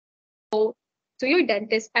to your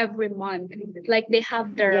dentist every month. Like they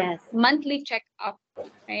have their Yes. monthly checkup,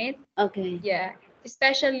 right? Okay. Yeah,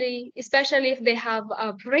 especially if they have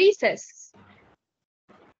braces.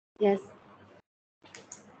 Yes.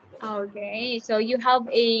 Okay, so you have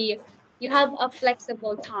a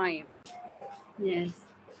flexible time. Yes.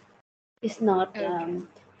 It's not Okay.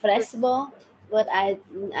 flexible, but I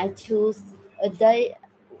choose a day,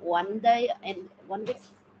 one day and 1 week.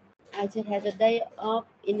 I just have a day off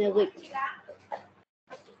in a week.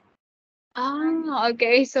 Ah,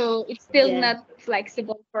 okay. So it's still Yeah. not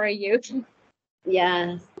flexible for you.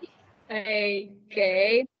 Yes.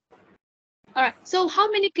 Okay. All right. So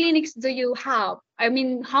how many clinics do you have? I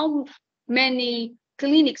mean, how many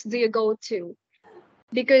clinics do you go to?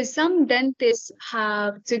 Because some dentists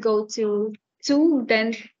have to go to two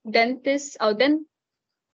dentists or Yes.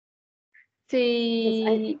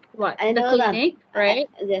 I the know that. clinic, right?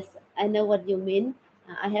 Yes, I know what you mean.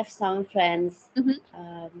 I have some friends.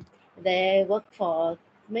 Mm-hmm. They work for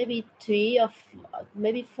maybe three or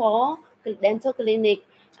maybe four dental clinic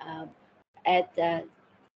uh, at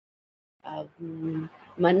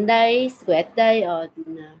Mondays, Wednesday, or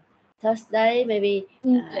Thursday, maybe,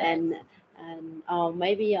 Yes. and or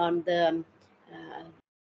maybe uh,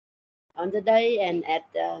 on the day and at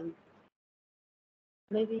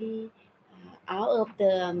maybe out of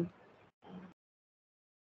the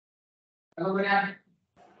I mean,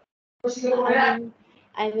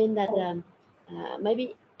 I mean that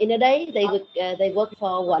maybe in a day they work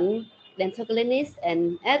for one dental clinic,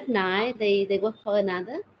 and at night they work for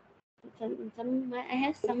another. Some I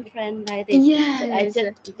have some friends like this, but Yes. I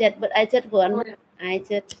just one. I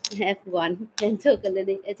just have one dental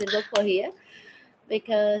clinic. I just work for here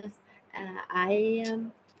because I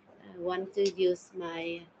want to use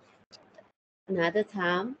my another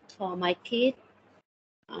time for my kid.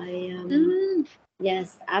 I Mm,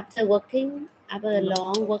 Yes, after a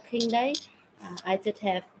long working day, I just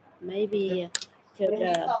have maybe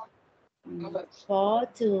just 4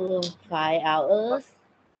 to 5 hours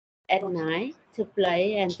at night to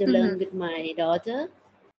play and to mhm. learn with my daughter.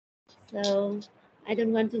 So I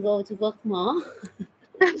don't want to go to work more.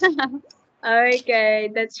 Okay,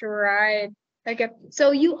 that's right. Okay,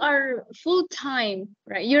 so you are full time,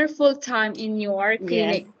 right? You're full time in your Yes,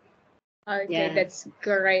 clinic. Okay, yes, that's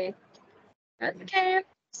great. Okay,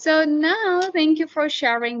 so now thank you for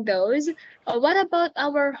sharing those. What about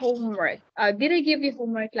our homework? Did I give you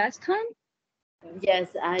homework last time? yes.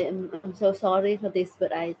 I'm so sorry for this,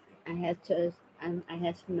 but I had to I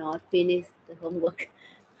have not finished the homework.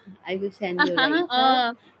 I will send you later.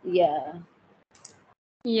 uh, Yeah,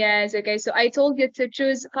 yes, okay. So I told you to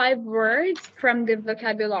choose 5 words from the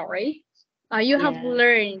vocabulary. You have yeah,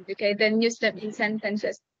 learned, okay, then use them in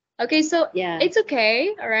sentences. Okay, so yeah, it's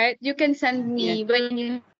okay, all right. You can send yeah. me when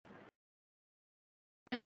you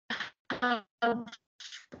have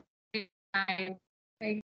free time.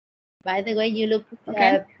 By the way,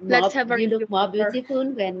 Okay, let's more have a you look review more for. beautiful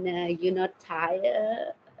when you not tie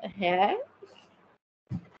hair.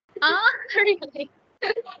 Ah, really?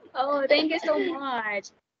 Oh, thank you so much.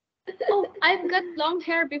 Oh, I've got long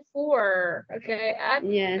hair before. Okay, I've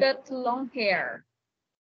Yes, got long hair.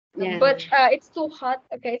 yeah. But it's too hot.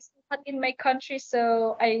 Okay, it's too hot in my country,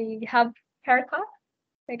 so I have haircut.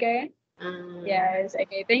 Okay. Uh, Yes.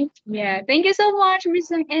 Okay. Thank you so much, Miss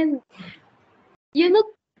Sung. And you look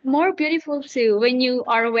more beautiful too when you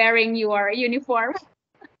are wearing your uniform.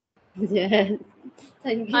 yes.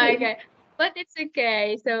 Thank you. Okay, but it's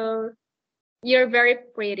okay. So you're very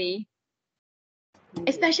pretty, Thank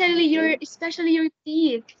you. especially your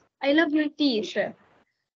teeth. I love your teeth.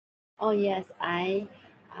 Oh yes, I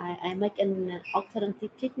make an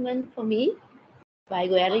alternative treatment for me by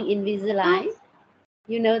wearing Oh, Invisalign.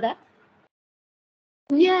 You know that?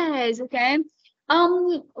 yes. Okay.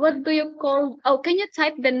 What do you call? Oh, can you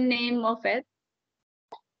type the name of it?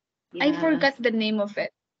 I Yes, forgot the name of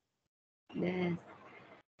it. yes.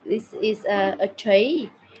 This is a tray.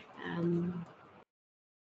 Um,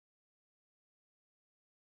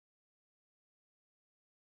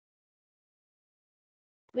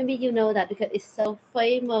 Maybe you know that because it's so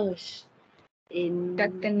famous Got the in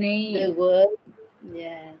the name. world.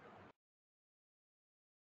 Yeah.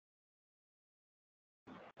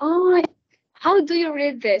 Oh, how do you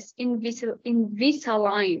read this?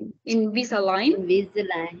 Invisalign. Invisalign?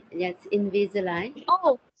 Invisalign. Yes, Invisalign.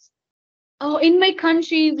 Oh, oh, in my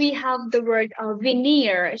country, we have the word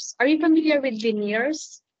veneers. Are you familiar with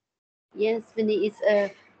veneers? Yes, veneer is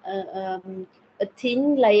a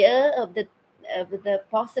thin layer of the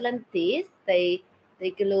porcelain teeth. They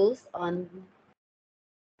glues on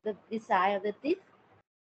the side of the teeth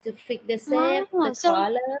to fix the shape, Ah, the so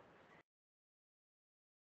color.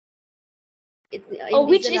 Oh,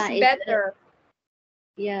 which is Invisalign better?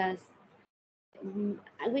 yes.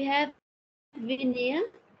 We have veneer.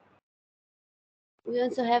 We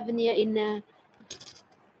also have veneer in.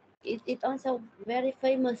 It's also very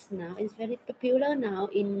famous now. It's very popular now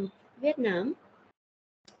in Vietnam.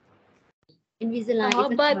 Invisalign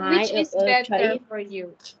is a But which kind of is better tray. for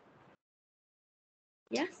you?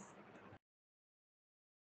 Yes.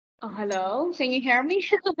 Oh, hello. Can you hear me?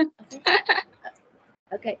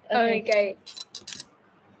 Okay. Okay.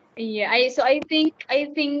 Yeah. I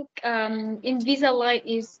think Invisalign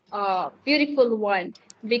is a beautiful one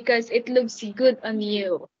because it looks good on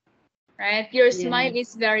you, right? Your smile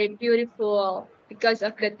is Yes. very beautiful because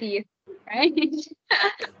of the teeth, right?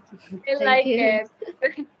 I Thank like you.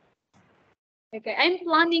 it. Okay, I'm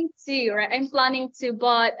planning to, right? I'm planning to,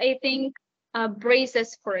 but I think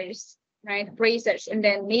braces first, right? Braces, and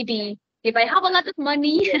then maybe if I have a lot of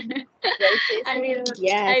money, Braces. I will, I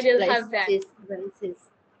Yes, will have that.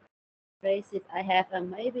 braces. I have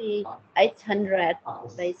maybe 800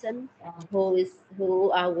 patients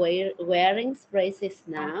who are wearing braces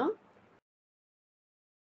now.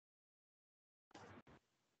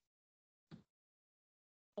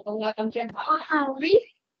 Wow,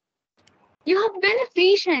 really? You have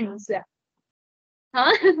beneficiaries,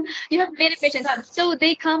 huh? You have beneficiaries. So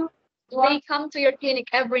they come to your clinic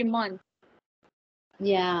every month.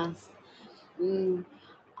 Yes. Mm,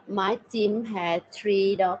 my team had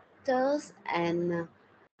 3 doctors and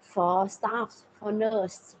 4 staffs for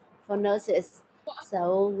nurses.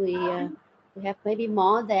 So we have maybe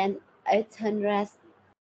more than 800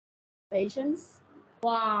 patients.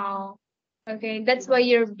 Wow. Okay, that's why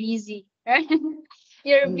you're busy, right?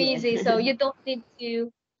 You're Yeah. busy, so you don't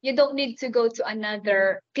need to go to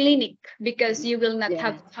another clinic because you will not Yeah.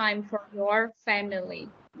 have time for your family.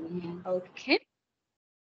 Yeah. Okay.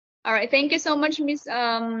 All right. Thank you so much, Miss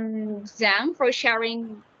Zhang, for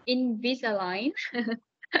sharing Invisalign.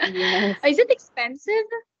 Yes. Is it expensive?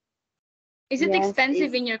 Is it Yes.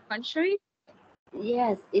 expensive in your country?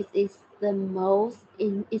 Yes. It is the most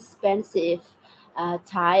expensive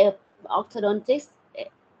type of orthodontics.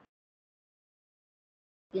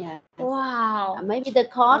 Yes. Wow. Maybe the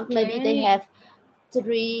cost. Maybe they Okay. have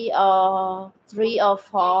three or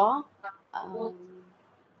four um,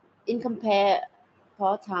 in compare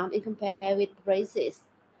for time in compare with braces.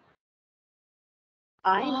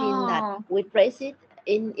 I mean that Oh. with braces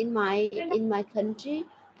in my country,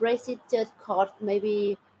 braces just cost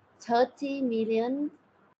maybe 30 million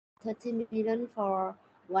 30 million for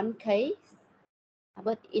one case,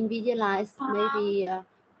 but in Visualize maybe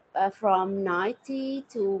from 90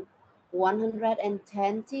 to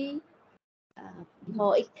 120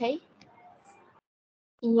 for each case.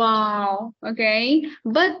 Wow. Okay.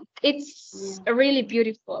 But it's Yeah. really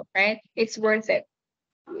beautiful, right? It's worth it.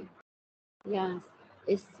 Yes,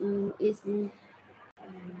 it's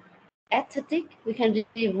aesthetic. We can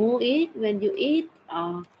remove it when you eat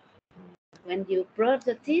or when you brush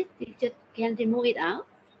the teeth. You just can remove it out.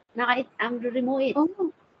 Now I'm remove it.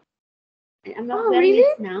 Oh, I'm not oh, wearing really?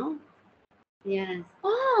 it now. Yes,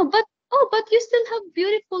 But you still have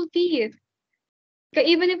beautiful teeth. Okay,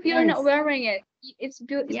 even if you're not yes, wearing it, it's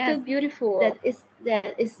yes. still beautiful.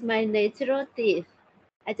 That is my natural teeth.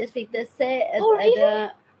 I just think the say Oh, really?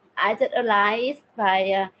 I just aligned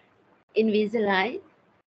by Invisalign.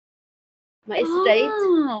 My straight.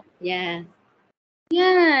 Oh, Yeah,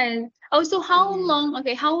 yes. Oh, so how yeah. long?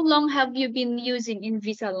 Okay, how long have you been using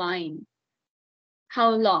Invisalign?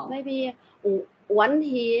 How long? Maybe 1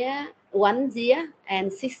 year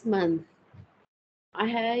and 6 months.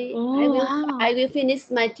 Oh, wow. I will finish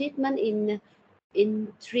my treatment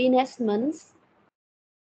in 3 next months.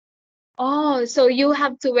 Oh, so you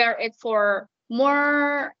have to wear it for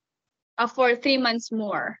more, for 3 months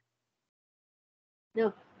more.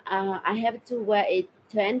 No, I have to wear it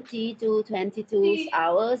 20 to 22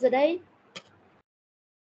 hours a day.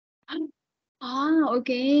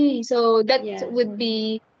 Okay. So that Yeah, would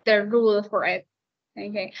be the rule for it.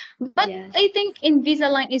 Okay. But yeah, I think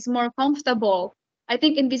Invisalign is more comfortable. I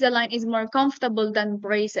think Invisalign is more comfortable than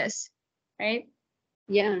braces, right?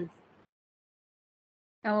 yeah,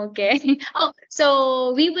 Okay. Oh,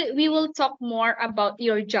 so we will talk more about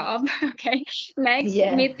your job, okay? Next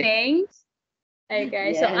yeah, meeting.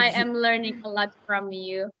 Okay. So I yes, am learning a lot from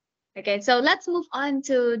you. Okay. So let's move on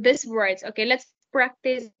to these words. Okay. Let's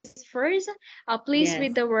practice first. Please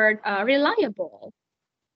with the yes, word reliable.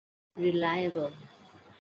 reliable.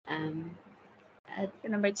 Um, uh,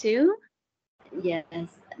 Number two. yes,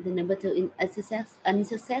 the number two in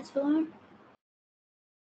unsuccessful.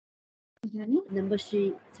 Mhm. Number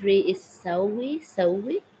three is sorry.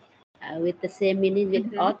 with the same meaning with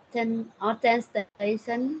Mhm.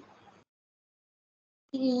 ostentation.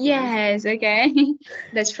 Yes, okay.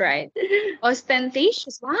 That's right.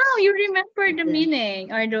 Ostentatious. Wow, you remember the Yes,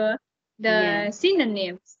 meaning or yeah, the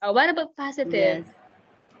synonyms. What about yes, positive?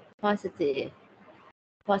 positive,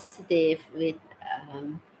 positive with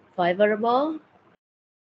favorable.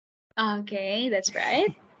 Okay, that's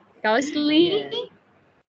right. Costly. Yes,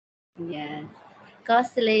 yes.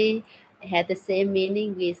 Costly had the same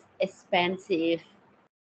meaning with expensive.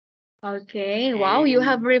 Okay. Wow, you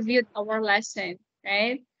have And reviewed our lesson,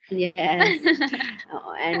 right? yes,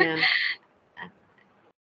 and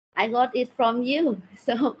I got it from you.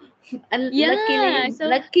 So Yeah. So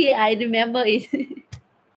lucky I remember it.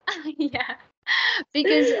 yeah,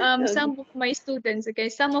 because Okay. some of my students, okay,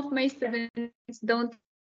 some of my students don't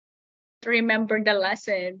remember the lesson. Okay, they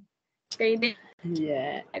don't remember it. So I'm Yeah.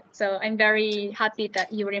 very happy that you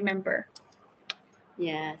remember.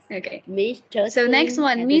 Yes. Okay. So next Mistrustful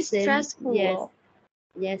one, had the same. mistrustful. Yes.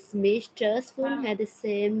 Yes. Mistrustful had the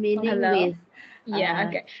same Oh, meaning hello. with.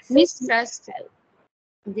 Yeah. Okay. So Mistrustful.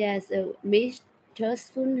 yes.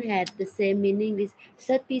 Mistrustful had the same meaning with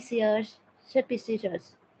suspicious.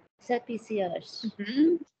 Suspicious. Suspicious.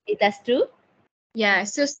 Mhm. Is that true? Yeah.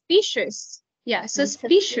 Suspicious. Yeah.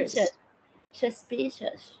 Suspicious. Suspicious.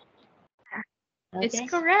 Suspicious. It's Okay.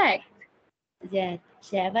 correct. Yeah.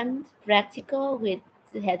 Seven. Practical with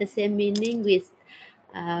had the same meaning with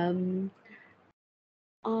um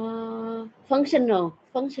functional.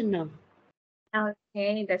 Functional.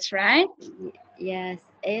 Okay, that's right. Yes.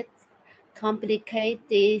 It's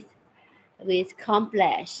complicated with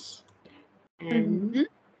complex. And Mm-hmm.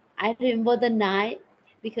 I remember the night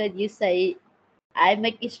because you say I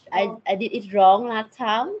did it wrong last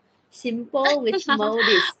time. Simple with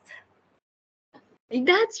modest.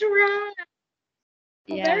 That's right.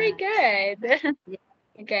 Very Yeah. good. Yeah.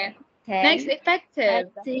 Okay. Next, 10.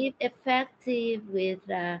 effective. Effective with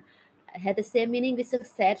had the same meaning with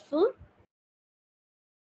successful.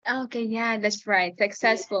 Okay, yeah, that's right.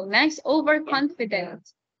 Successful. Next, Yeah.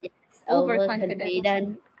 overconfident. Yes. Overconfident.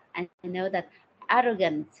 Overconfident. I know that.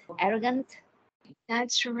 Arrogant. Arrogant.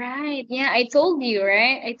 That's right. Yeah, I told you,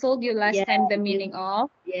 right? I told you last Yeah. time the You. meaning of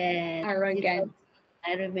Yes. You told. arrogant.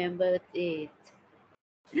 I remembered it.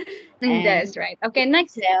 That's And right. Okay,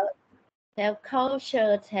 next. self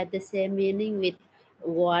culture had the same meaning with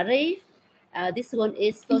worry. This one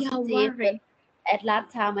is Yeah, positive, but worry. at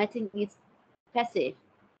last time I think it's passive.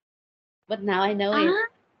 But now I know it.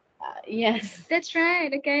 Ah, Yes. that's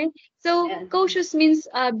right. Okay. So Yes. cautious means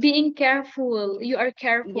being careful. You are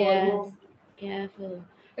Yes. careful. Careful.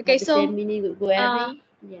 Okay, Had the same so meaning with uh worry.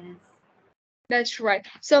 Yes. that's right.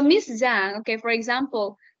 So Miss Zhang, okay, for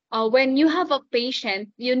example, when you have a patient,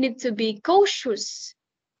 you need to be cautious,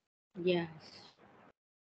 Yes.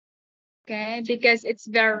 okay, because it's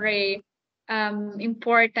very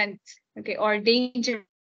important, okay, or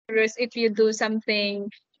dangerous if you do something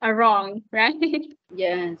wrong, right?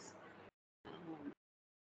 Yes. Um,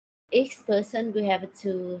 each person we have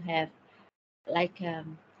to have like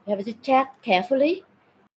we have to check carefully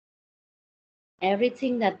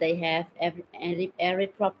everything that they have,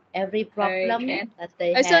 every problem Okay. that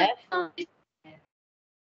they So have.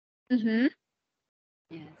 mhm,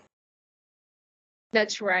 Yes.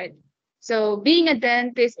 that's right. So being a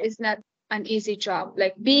dentist is not an easy job,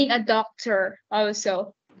 like being a doctor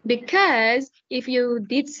also. Because if you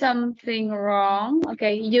did something wrong,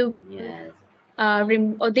 okay, you will Yes.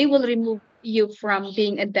 or they will remove you from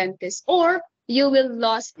being a dentist, or you will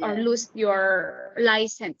lose or Yes. lose your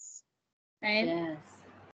license, right? Yes.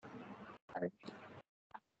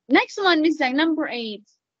 Next one is like number 8.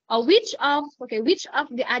 Which of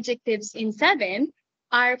the adjectives in 7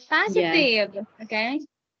 are Yes. positive, okay,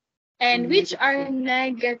 and And which are negative.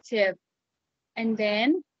 negative? And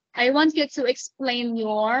then I want you to explain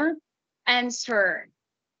your answer.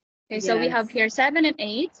 Okay, so we have Yes. here 7 and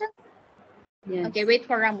 8. Yes. Okay, wait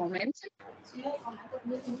for a moment.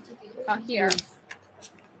 Here. Yes.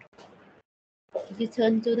 You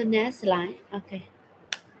turn to the next slide. Okay.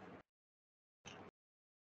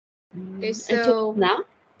 Okay, And choose so now.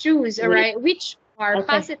 choose, all Which? right, which are Okay.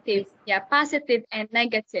 positive. Which Yeah, positive and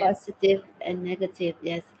negative. positive and negative?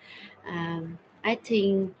 Yes. I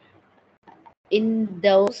think in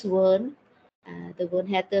those words, the word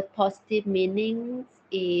had the positive meanings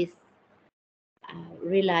is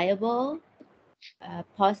reliable,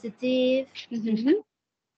 positive. Mhm.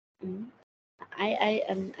 Mm.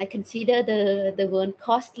 I consider the word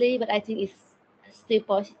costly, but I think it's still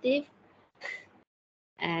positive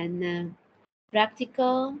and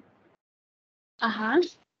practical. Uh-huh.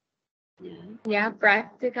 Yeah. Yeah,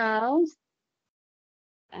 practical.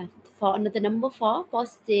 For the number 4,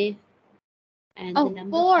 positive, and the Oh,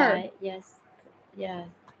 number 4. 5, yes, yeah,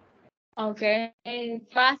 Okay.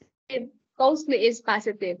 Positive. Costly is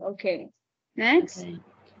positive. Okay. Next. okay.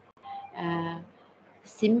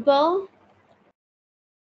 Simple,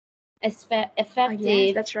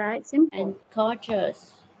 Yes, effective, that's right. and Simple.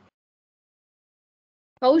 cautious.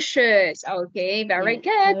 Cautious. Okay, very Yeah,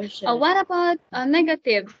 good. cautious. What about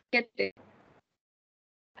negative? Negative.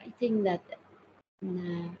 I think that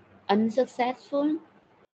uh, unsuccessful,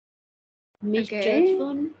 Okay.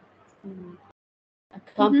 mistrustful, mm,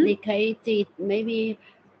 Mm-hmm. complicated, maybe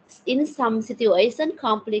in some situation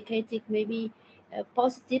complicated, maybe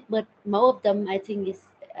positive, but most of them I think is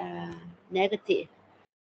negative.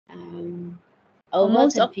 Um,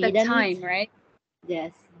 Most of the overconfident, time, right?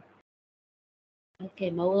 yes. Okay,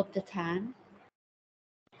 most of the time.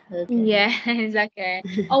 Okay. Yes. Okay.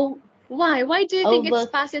 Oh, why? Why do you think it's Over,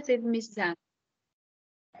 positive, Miss Zhang?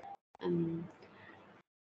 um,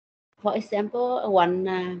 for example, one.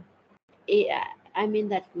 I mean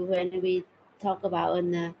that when we talk about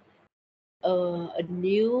a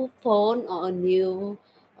new phone or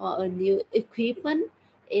a new equipment,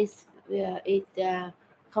 is it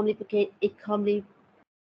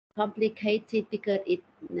complicated because it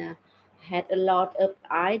uh, had a lot of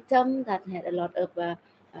items that had a lot of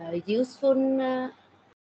useful.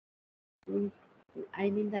 Mm, I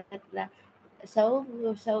mean that so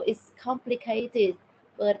it's complicated,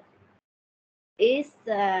 but it's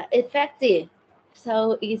effective.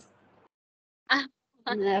 So it's Ah,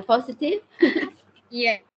 positive.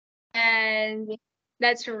 yeah, and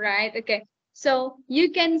that's right. Okay. So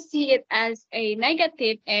you can see it as a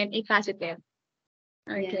negative and a positive.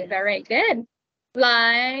 Okay, Yes, very good.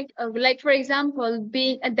 Like for example,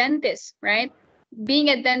 being a dentist, right? Being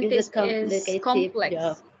a it's a dentist is complicated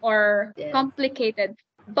job. complex or Yes, complicated.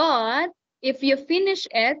 But if you finish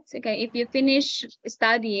it, okay, if you finish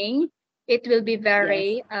studying, it will be yes,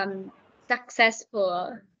 very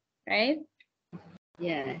successful, right?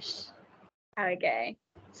 yes. Okay.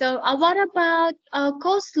 So what about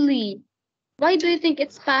costly? Why do you think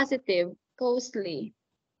it's positive, costly,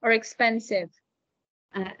 or expensive?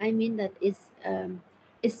 I mean that it's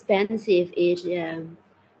expensive. It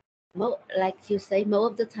like you say,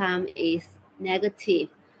 most of the time is negative.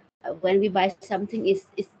 When we buy something is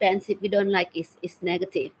expensive, we don't like it's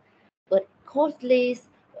negative. But costly,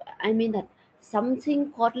 I mean that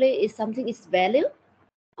something costly is something is value.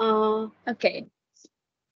 Uh, Okay.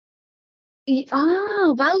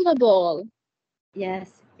 Valuable.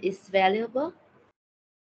 yes, it's valuable.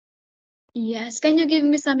 Yes. Can you give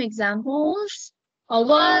me some examples? Or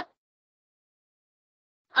what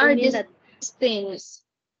I are mean these that things?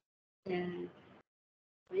 uh,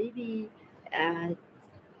 maybe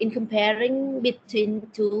in comparing between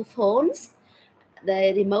two phones,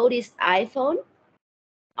 the remote is iPhone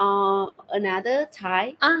or another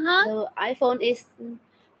type. Uh-huh. The iPhone is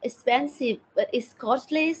expensive, but it's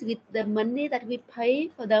costly with the money that we pay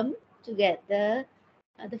for them to get the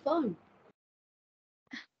phone.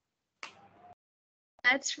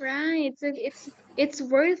 That's right. So it's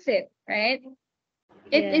worth it, right?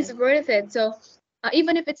 It Yes, is worth it. So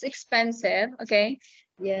even if it's expensive, okay,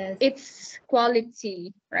 yes, it's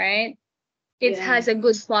quality, right? It yes, has a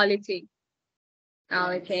good quality.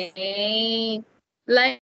 yes, Okay.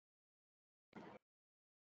 Like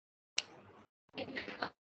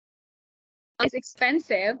it's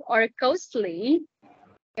expensive or costly,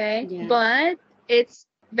 okay, yes, but it's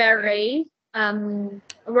very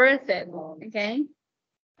worth it. Okay.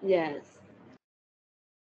 yes.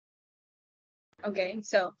 Okay.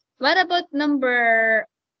 So what about number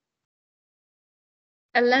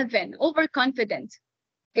 11? Overconfident.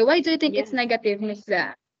 Okay, why do you think it's Yes, negative, Miss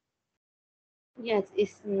Zah? yes,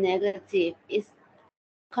 it's negative. It's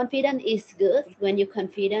confident is good. When you're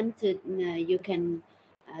confident, you can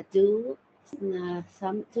do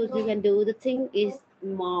some. So you can do the thing is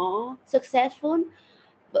more successful.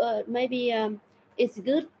 But maybe it's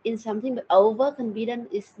good in something, but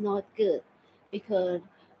overconfident is not good because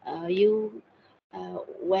you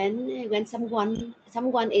when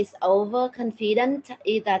someone is overconfident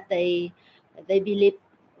is that they believe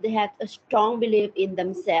they have a strong belief in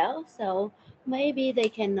themselves, so maybe they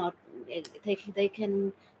cannot they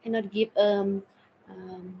cannot give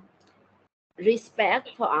respect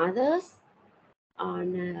for others,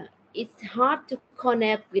 and it's hard to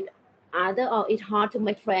connect with other, or it's hard to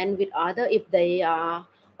make friends with other if they are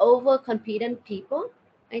overconfident people.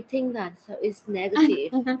 I think that so it's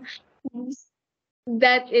negative.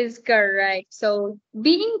 That is correct. So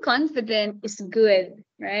being confident is good,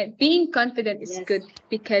 right? Being confident is Yes, good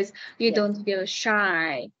because you yes, don't feel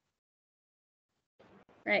shy.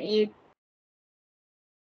 right?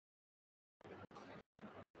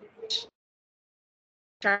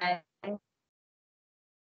 Try,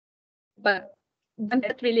 but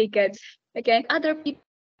not really good. Okay, other people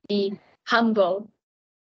be humble.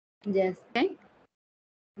 Yes. Okay.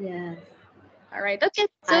 Yes. All right. Okay.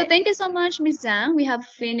 So thank you so much, Miss Zhang. We have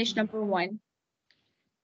finished number 1.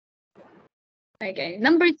 Okay.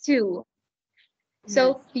 Number 2.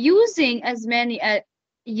 So using as many as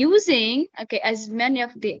many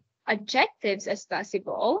of the adjectives as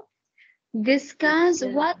possible. Discuss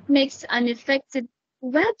what makes an effective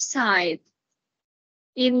website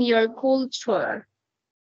in your culture.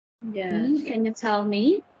 Yes. Can you tell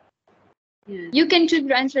me? Yes. You can choose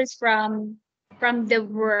your answers from the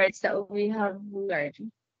words that we have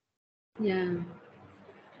learned. Yeah.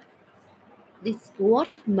 This what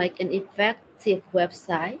make an effective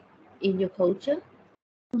website in your culture?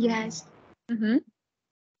 Yes. Mm-hmm.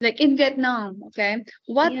 Like in Vietnam, okay?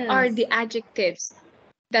 What are Yes. the adjectives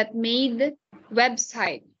that made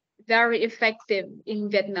website very effective in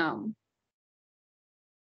Vietnam?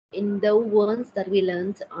 In the ones that we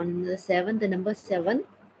learned on the number 7.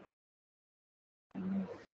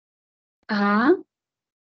 Uh-huh.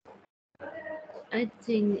 I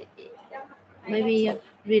think maybe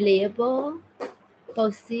reliable,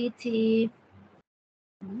 positive,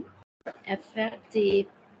 effective,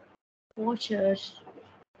 cautious.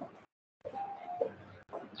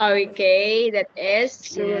 Okay, that is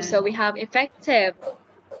true. Yeah. So we have effective.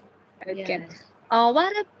 Okay. Yes.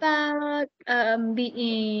 What about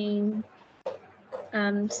being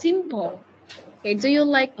simple? Okay, do you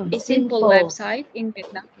like a simple Simple. website in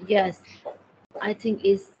Vietnam? Yes. I think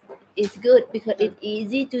it's good because it's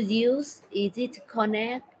easy to use, easy to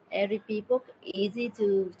connect every people, easy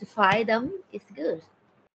to find them. It's good.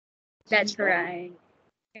 That's Simple. right.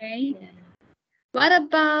 Okay. Yeah. What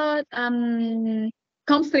about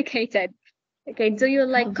complicated? Okay, do you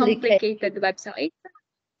like Complicated. complicated website?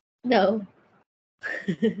 No.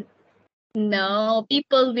 No,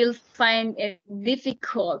 people will find it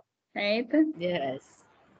difficult, right? Yes.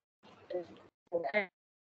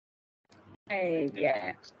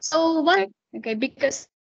 Yeah. So what? Okay, because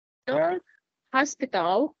your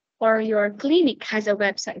hospital or your clinic has a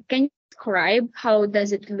website. Can you describe how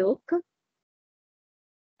does it look?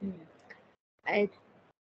 I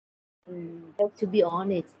to be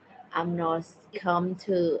honest, I'm not come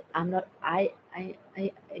to. I'm not. I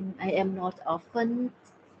am not often.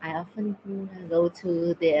 I often go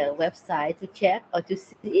to their website to check or to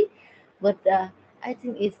see, but I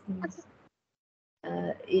think it's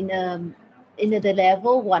in the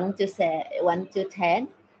level 1 to 10.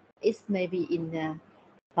 It's maybe in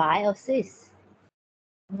 5 or 6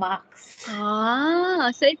 marks.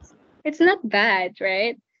 So it's not bad,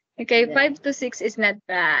 right? Okay, Yeah. 5 to 6 is not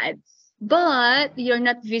bad, but you're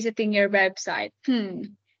not visiting your website.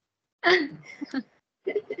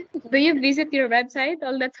 Do you visit your website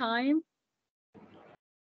all the time?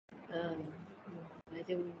 Um, I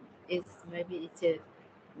think it's maybe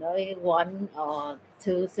 1 or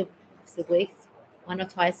 2 a week, 1 or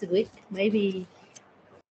 2 a week, maybe.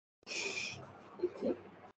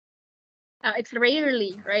 It's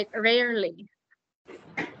rarely, right? Rarely.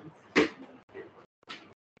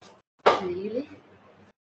 Really?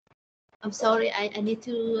 I'm sorry. I need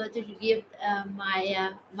to give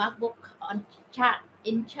my MacBook on chat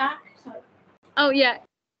in chat. Sorry. Oh yeah.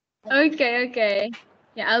 Okay, okay.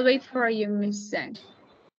 Yeah, I'll wait for you, Miss Zhang.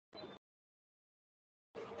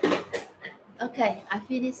 Okay, I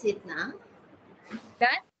finish it now.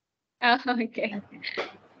 That? Oh, okay.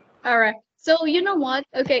 All right. So you know what?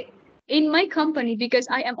 Okay. In my company, because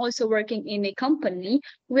I am also working in a company,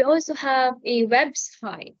 we also have a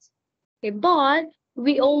website. Okay, but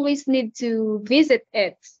we always need to visit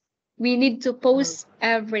it. We need to post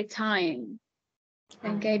every time.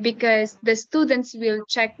 Okay, because the students will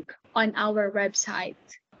check on our website.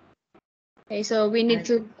 Okay, so we need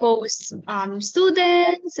to post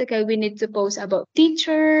students. Okay, we need to post about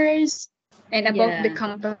teachers and about the Yeah.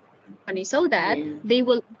 company so that Yeah. they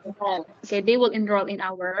will enroll. Okay, they will enroll in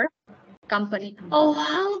our company. Oh,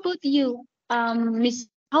 how about you, Miss?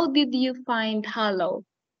 How did you find Hello?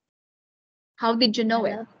 How did you know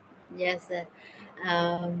it? Hello. Yes.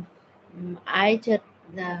 Um, I just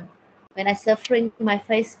when I surfing my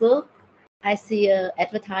Facebook, I see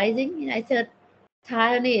advertising, and I said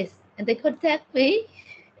Taiwanese, and they contact me.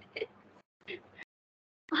 Yeah.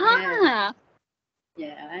 Ah,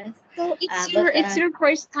 Yes. so it's But your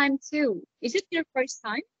first time too. Is it your first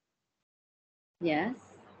time? yes,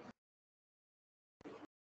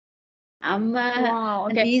 I'm Wow.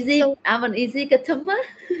 an Okay. easy. So I'm an easy customer.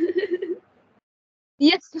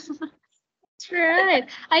 yes. right.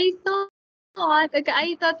 Okay,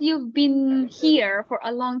 I thought you've been here for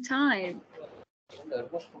a long time. Đợt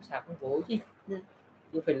không sạc không cố chứ. Dạ.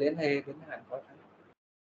 Tôi phải liên hệ đến hàng có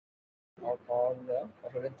nữa, có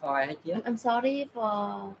phải điện thoại hay chứ? I'm sorry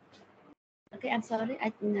for. Okay, I'm sorry.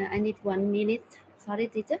 I need 1 minute. Sorry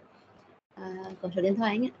teacher. Có số điện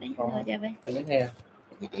thoại anh ạ. Đấy, rồi cho vậy. Phải liên hệ.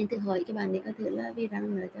 Dạ, anh tự hỏi cái bạn này có thể là vì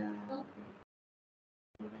rằng nữa cho.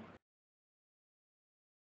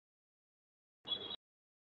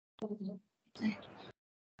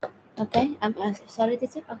 Okay, I'm sorry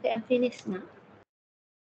teacher. Okay, I'm finished now.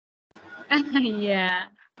 Yeah.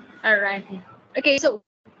 All right. Okay, so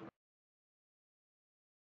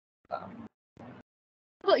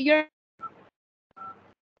about your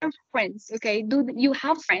friends, okay? Do you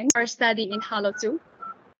have friends who are studying in Halo too?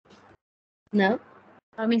 No.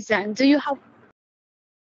 Miss Zhang, do you have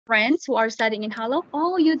friends who are studying in Halo?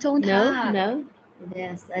 Oh, you don't have. No.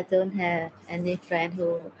 Yes, I don't have any friend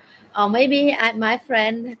who, or maybe my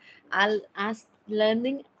friend are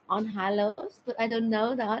learning on Halos, but I don't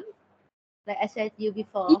know that. Like I said to you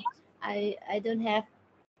before, I don't have,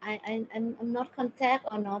 I'm not contact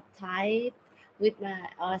or not type with my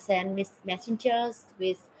or send messengers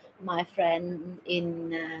with my friend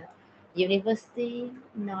in university.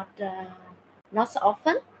 Not so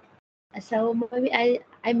often. So maybe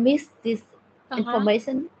I miss this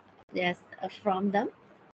information. Yes, from them.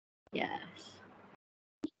 Yes.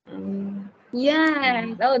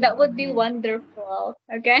 Yes. Oh, that would be wonderful.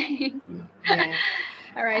 Okay. Yeah.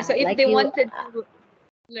 All right. So if Like they you, wanted to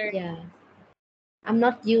learn, yeah. I'm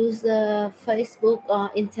not use Facebook or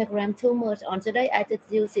Instagram too much on today. I just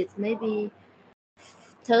use it maybe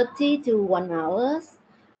 30 to 1 hours,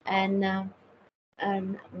 and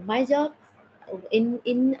my job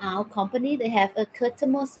in our company they have a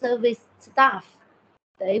customer service staff.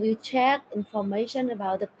 They will check information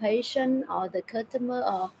about the patient or the customer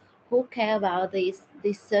or who care about these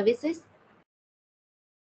services.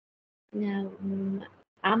 Now,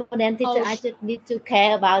 I'm a dentist. Oh. I just need to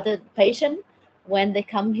care about the patient when they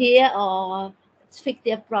come here or fix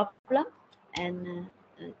their problem, and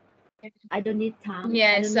I don't need time.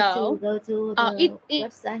 Yeah, I don't need to go to the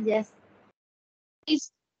website. Yes,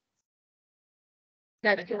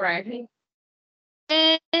 that's correct.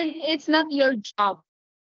 And it's not your job.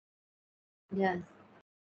 yes.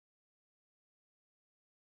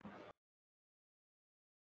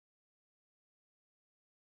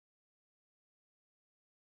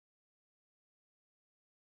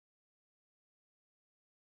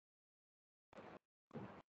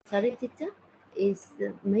 Sorry, teacher. Is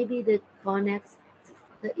maybe the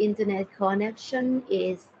internet connection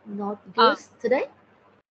is not good today?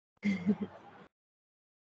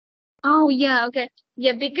 Oh yeah, okay.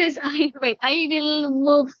 Yeah, because I will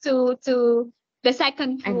move to the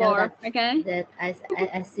second I know floor. that. Okay. That I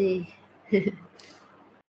see.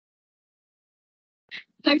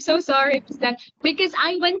 I'm so sorry, Stan, because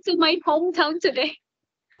I went to my hometown today.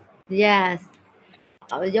 Yes.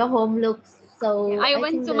 Your home looks so. I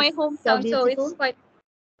went think to my that's so hometown, so beautiful. it's quite.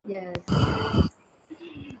 Yes.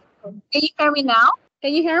 Can you hear me now?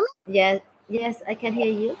 Can you hear me? Yes. Yes, I can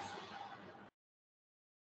hear you.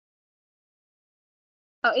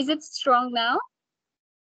 Oh, is it strong now?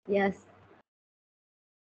 Yes.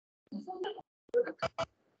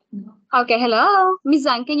 Okay, hello. Miss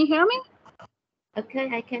Zhang, can you hear me? Okay,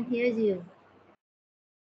 I can hear you.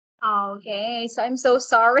 Okay, so I'm so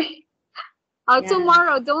sorry. Yeah.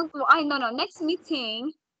 Tomorrow, no, next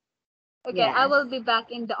meeting. Okay, I Yes. will be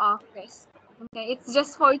back in the office. Okay, it's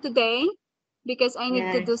just for today because I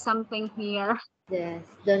need to Yes. do something here. Yes.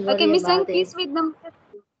 Don't Okay, worry Miss Zhang, about it. please read number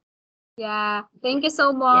 3. Yeah, thank you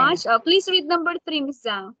so much. Please read number 3, Miss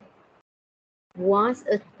Zhang. Once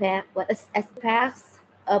aspects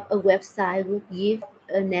of a website would give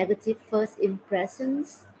a negative first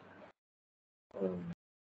impressions.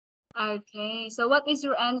 Okay, so what is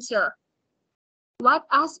your answer? What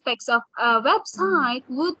aspects of a website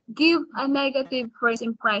would give a negative first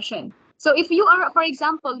impression? So if you are, for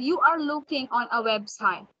example, you are looking on a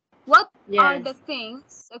website, what are the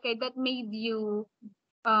things, okay, that made you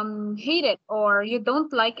hate it or you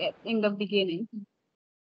don't like it in the beginning?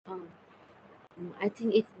 I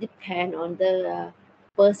think it depends on the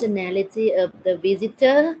personality of the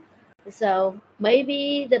visitor. So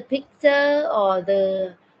maybe the picture or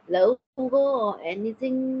the logo or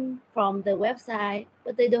anything from the website,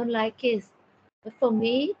 but they don't like it. But for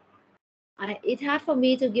me, it's hard for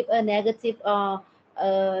me to give a negative or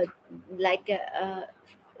like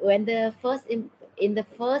when the in the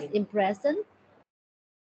first impression,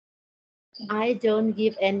 I don't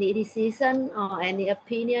give any decision or any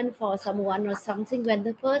opinion for someone or something when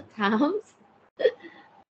the first time.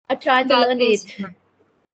 I try to That learn is it.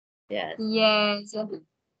 Yes. yes.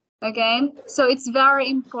 Okay. So it's very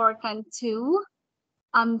important to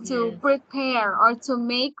Yes. prepare or to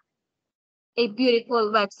make a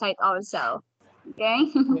beautiful website also.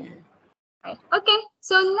 Okay. Yes. Right. Okay.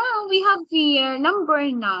 So now we have here number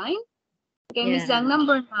 9. Okay, Miss Yeah. Zhang,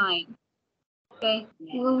 number 9. Okay.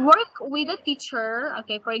 Work with a teacher.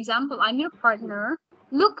 Okay, for example, I'm your partner.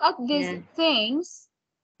 Look at these Yeah. things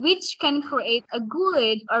which can create a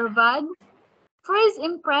good or bad first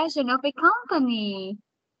impression of a company.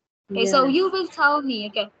 Okay, so Yes. you will tell me,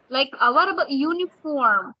 okay, like what about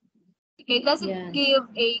uniform? Okay, does it Yes. give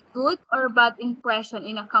a good or bad impression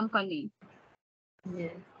in a company?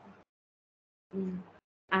 Yes.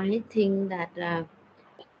 I think that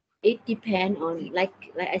it depends on like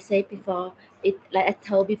I said before, it like I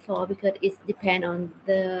told before, because it depends on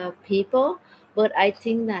the people. But I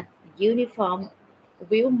think that uniform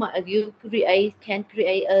you can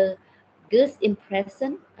create a good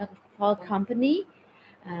impression for company.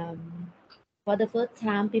 um, for the first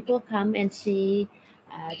time people come and see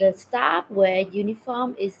the staff wear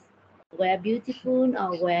uniform is wear beautiful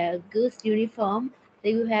or wear good uniform,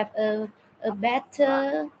 they will have a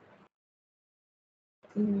better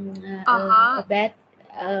a Uh-huh. bad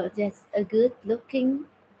just a good looking,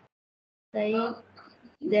 they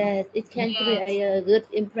that it can Yes. create a good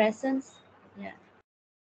impressions. Yeah.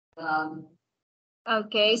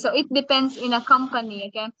 Okay, so it depends in a company,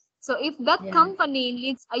 okay? So if that Yes. company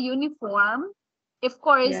needs a uniform, of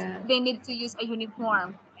course, Yeah. they need to use a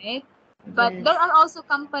uniform, right? But Yes. there are also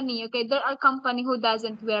company, okay? There are company who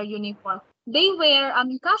doesn't wear uniform. They wear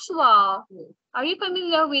casual. Are you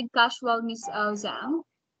familiar with casual, Miss Zhang?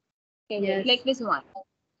 Okay, wait, Yes. like this one.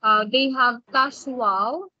 They have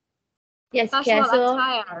Yes. casual Casual.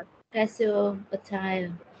 attire. Casual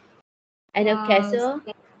attire. I know Yes. casual.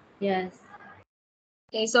 Yes.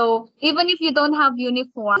 Okay, so even if you don't have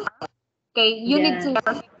uniform, okay, you need to Yeah.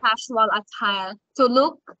 wear casual attire to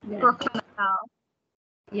look Yeah. professional.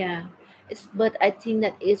 Yeah. But I think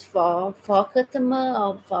that is for customer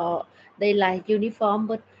or for they like uniform,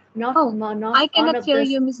 but Oh, not I all cannot of hear this.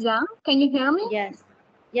 you, Miss Zhang. Can you hear me? Yes.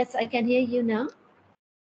 Yes, I can hear you now.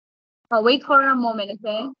 Oh, wait for a moment,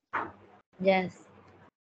 okay? Yes.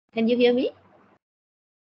 Can you hear me?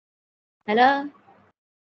 Hello?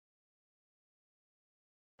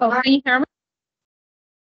 Oh, can you hear me?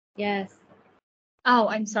 Yes. Oh,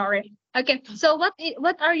 I'm sorry. Okay, so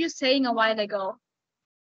what are you saying a while ago?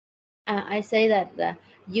 I say that the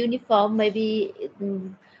uniform maybe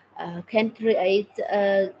can create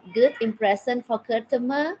a good impression for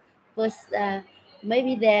customer, but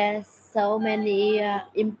maybe there's so many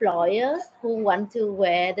employers who want to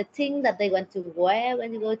wear the thing that they want to wear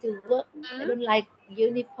when you go to work. They Hmm? don't like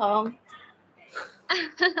uniform.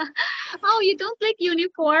 Oh, you don't like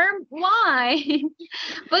uniform? Why?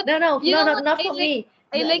 But No, no, you no, know no, what? not for me.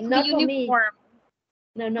 I No, like the not for me. uniform.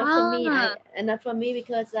 No, not for me. Ah, Not for me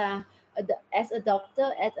because as a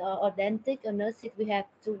doctor, as a or dentist or nurse, we have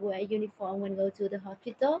to wear uniform when go to the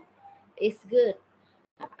hospital. It's good.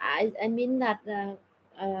 I mean that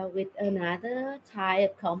with another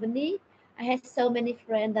type of company, I had so many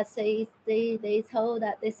friends that say they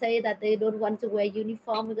say that they don't want to wear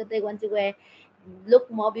uniform because they want to wear look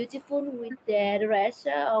more beautiful with their dress,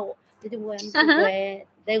 or they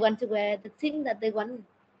want to wear the thing that they want.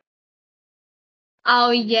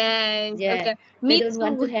 oh yes. Yeah, Okay. they Me don't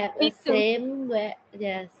want to too. have a Me too. same wear.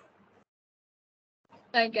 Yes.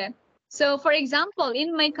 Okay. So for example,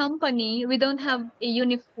 in my company, we don't have a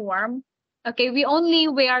uniform. Okay, we only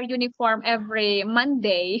wear uniform every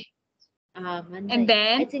Monday. And Monday.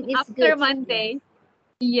 I then think it's after good. Yes. Monday,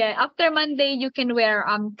 yeah, after Monday you can wear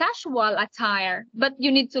casual attire, but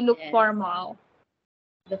you need to look Yes. formal.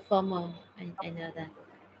 The formal. I know that.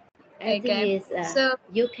 I think Okay. is So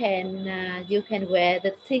you can wear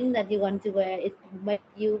the thing that you want to wear. It make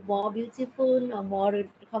you more beautiful or more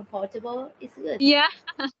comfortable. It's good. yeah,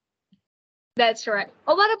 that's right.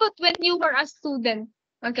 Oh, what about when you were a student?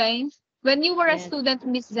 Okay. When you were a Yes. student,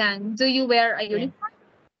 Miss Zhang, do you wear a Yes. uniform?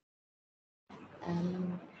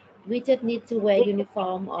 Um, we just need to wear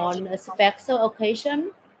uniform on a special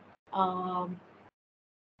occasion. Um,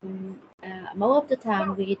 Most of the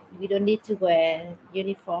time we don't need to wear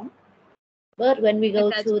uniform. But And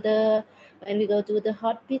that's when we go to the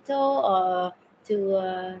hospital or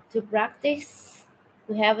to practice,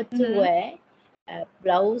 we have to mm-hmm. wear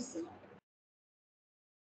blouse.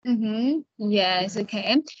 Mm-hmm. Yes,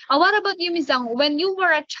 okay. What about you, Miss Zhang? When you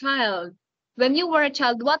were a child,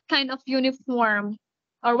 what kind of uniform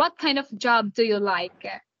or what kind of job do you like?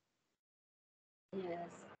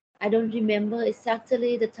 Yes, I don't remember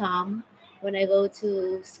exactly the time, when I go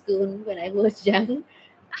to school when I was young.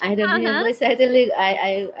 I don't Uh-huh. remember exactly.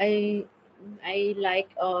 I like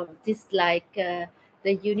or dislike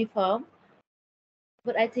the uniform,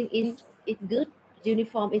 but I think it's good.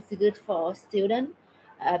 Uniform is good for student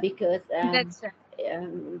because That's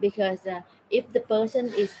right. because if the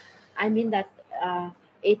person is, I mean that uh,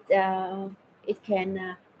 it it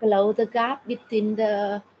can close the gap between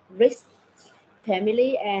the rich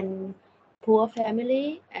family and poor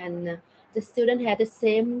family, and the student had the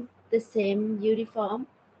same uniform.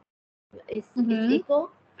 It's Mm-hmm.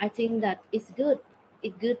 equal. I think that it's good.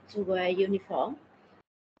 It's good to wear uniform.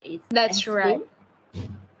 It's at That's right. school.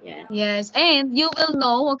 Yeah. Yes, and you will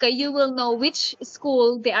know, okay, you will know which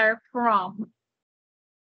school they are from,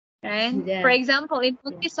 right? For Yeah. example, in Yeah.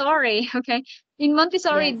 Montessori, okay, in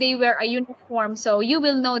Montessori Yes. they wear a uniform, so you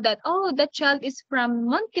will know that, oh, that child is from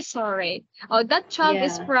Montessori, oh, that child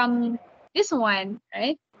is Yeah. from this one,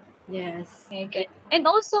 right? Yes. Okay. And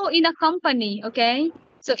also in a company, okay?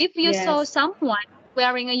 So if you saw Yes. someone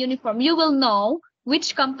wearing a uniform, you will know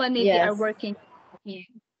which company they are Yes. working in.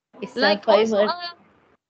 It's so Like also, famous.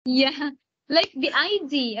 yeah, like the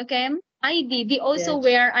ID, okay? ID, they also Yes.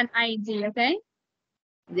 wear an ID, okay?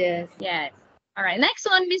 Yes. Yes. All right. Next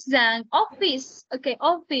one, Miss Zhang. Office, okay,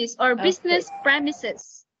 office or Okay. business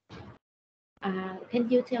premises. Can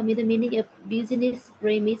you tell me the meaning of business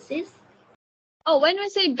premises? Oh, when we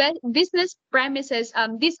say business premises,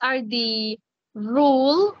 these are the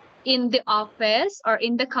rule in the office or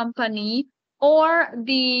in the company or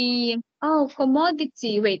the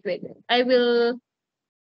commodity. Wait. I will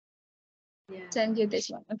Yeah. send you this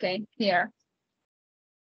one. Okay, here.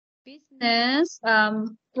 Business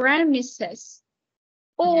premises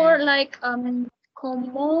or Yes. like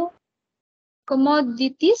commo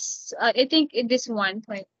commodities. I think this one.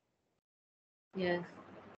 Wait. Yes.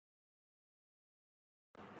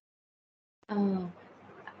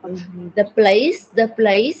 The place,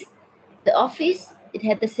 the office. It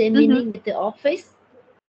had the same Mm-hmm. meaning with the office.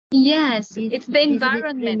 Yes, it's the Business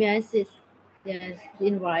environment. premises. Yes. The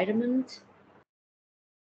environment.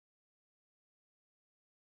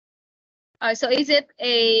 So is it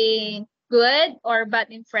a good or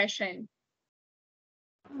bad impression?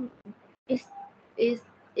 Is is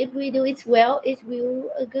if we do it well, it will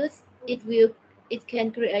a good. It will. It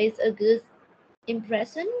can create a good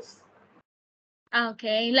impressions.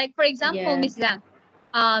 Okay, like for example, Yeah. Miss Zhang,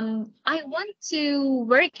 I want to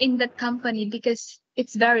work in that company because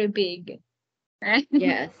it's very big, right?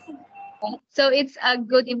 Yes. So it's a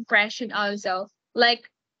good impression also. Like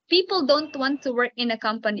people don't want to work in a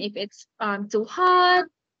company if it's too hot,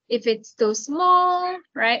 if it's too small,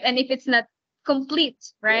 right? And if it's not complete,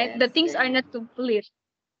 right? Yes. The things are not complete.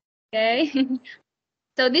 Okay.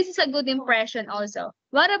 So this is a good impression also.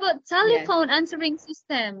 What about Yes. telephone answering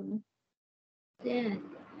system? Yes.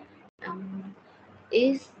 Um,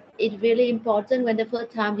 is it really important when the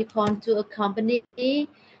first time you come to a company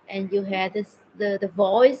and you had the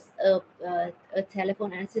voice of a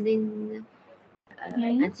telephone answering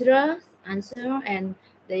Mhm. answer, and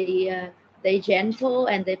they gentle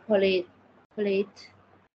and they polite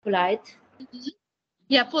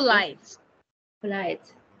Yeah, is polite.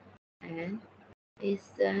 polite and is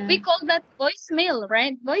We call that voicemail,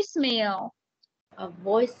 right? Voicemail. a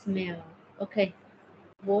voicemail. Okay,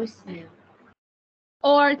 voicemail.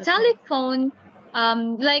 Or Okay, telephone,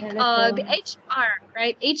 like the telephone. HR,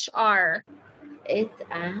 right? HR It's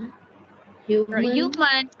a or human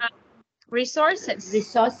human resources.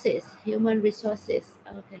 resources. Human resources.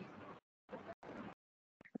 Okay.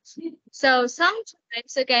 So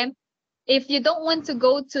sometimes, okay, if you don't want to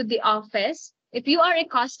go to the office, if you are a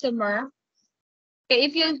customer, okay,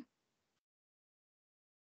 if you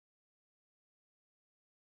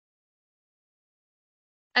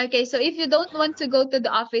okay, so if you don't want to go to the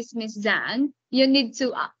office, Miss Zhang, you need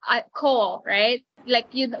to call, right? Like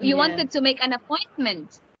you Yeah. wanted to make an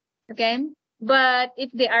appointment, okay? But if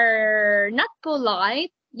they are not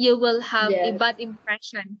polite, you will have a Yes. bad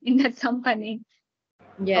impression in that company.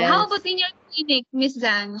 Oh, how about Yes. in your clinic, Miss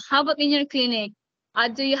Zhang? How about in your clinic?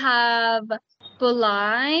 Do you have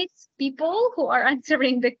polite people who are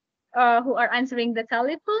answering the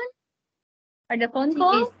telephone or the I phone think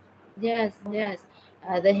call? it's yes. Yes.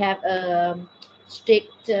 They have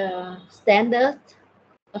strict standard,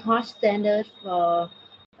 a harsh standard for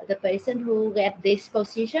the person who get this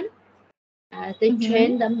position. They Mm-hmm.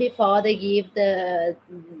 train them before they give the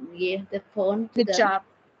phone to The them. job.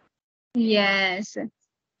 Yes.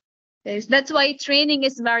 Yes. That's why training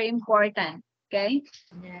is very important. Okay.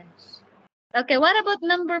 Yes. Okay. What about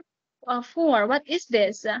number 4? What is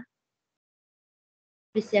this?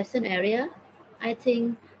 Reception area. I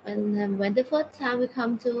think And when the first time we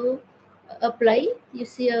come to a place, you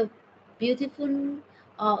see a beautiful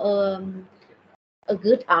or a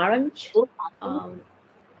good orange, um,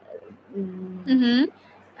 mm, Mm-hmm.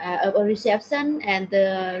 a reception, and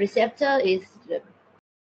the receptor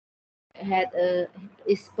had a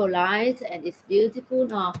is polite and is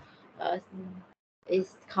beautiful or uh,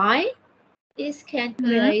 is kind. It can Mm-hmm.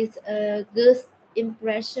 create good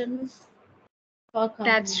impressions for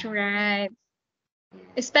That's company. right. Yeah.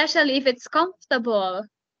 Especially if it's comfortable.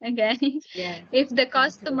 Okay. Yes. If the Comfortable.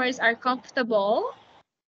 customers are comfortable,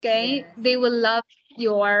 okay, Yes. they will love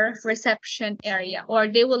your reception area or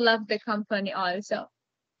they will love the company also.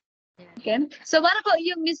 Yes. Okay. So what about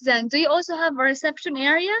you, Miss Zhang? Do you also have a reception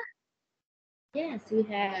area? Yes, we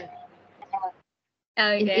have.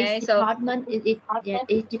 In each Okay. So department,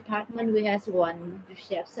 each department we has one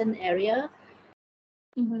reception area.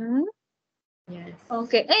 mhm. Yes.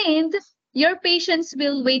 Okay. And your patients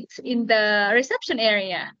will wait in the reception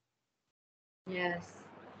area. Yes.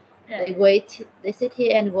 Yeah. They wait. They sit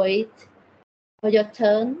here and wait for your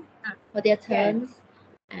turn, for their turns,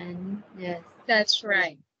 and yes. That's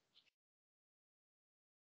right.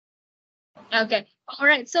 Okay. All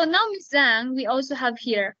right. So now, Ms. Zhang, we also have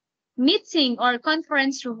here meeting or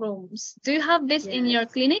conference rooms. Do you have this in your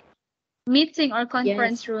Yes. clinic? Meeting or Yes.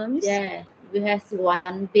 conference rooms? Yeah. We have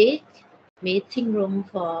one big meeting room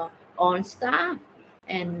for all staff,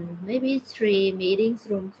 and maybe 3 meetings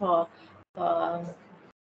room for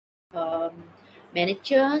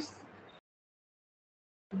managers.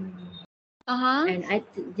 Mm. Uh-huh. And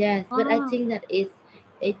yes, but I Ah. think that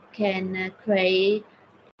it can create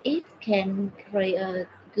a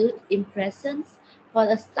good impressions for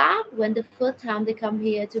the staff when the first time they come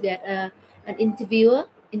here to get an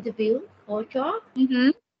interview for job.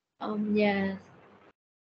 Mm-hmm. Yes.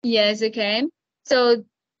 Yes, okay. So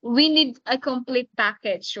we need a complete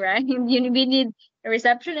package, right? We need a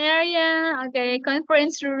reception area, okay,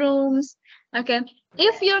 conference rooms, okay.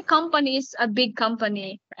 If your company is a big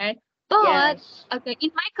company, right? But Yes. okay,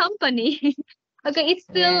 in my company, okay,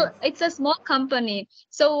 Yes. it's a small company.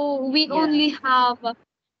 So we Yeah. only have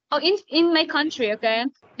in my country, okay?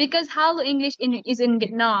 Because Hello English is in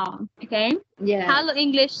Vietnam, okay? Yes. Hello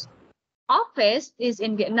English office is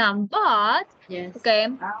in Vietnam, but Yes. okay,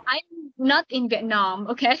 I'm not in Vietnam,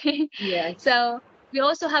 okay? Yes. So we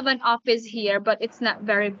also have an office here, but it's not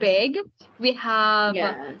very big. We have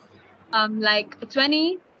Yes. like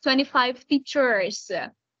 20, 25 teachers.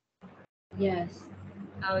 Yes.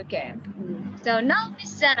 Okay. Mm. So now,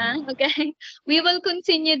 Miss Zhang, okay, we will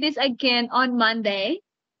continue this again on Monday.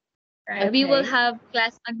 Right? We will Okay. have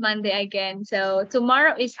class on Monday again. So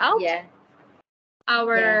tomorrow is out Yeah. Yeah.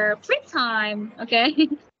 our free time. Okay.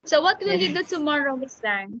 So what will you do Yes. tomorrow, Miss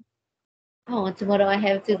Zhang? Oh, tomorrow I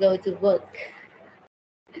have to go to work.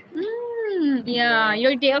 Yeah, Yes.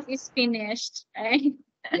 your day off is finished, right?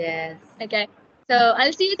 Yes. Okay. So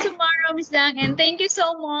I'll see you tomorrow, Miss Zhang, and thank you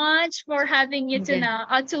so much for having you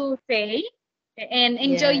Yeah. today, and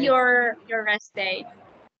enjoy Yes. your rest day.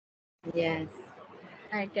 Yes.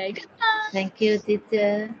 Okay. Goodbye. Thank you,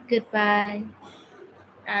 teacher. Goodbye.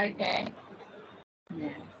 Okay.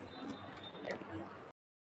 Yes.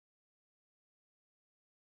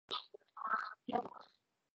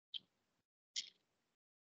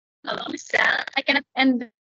 Hello, Miss Zhang. I cannot end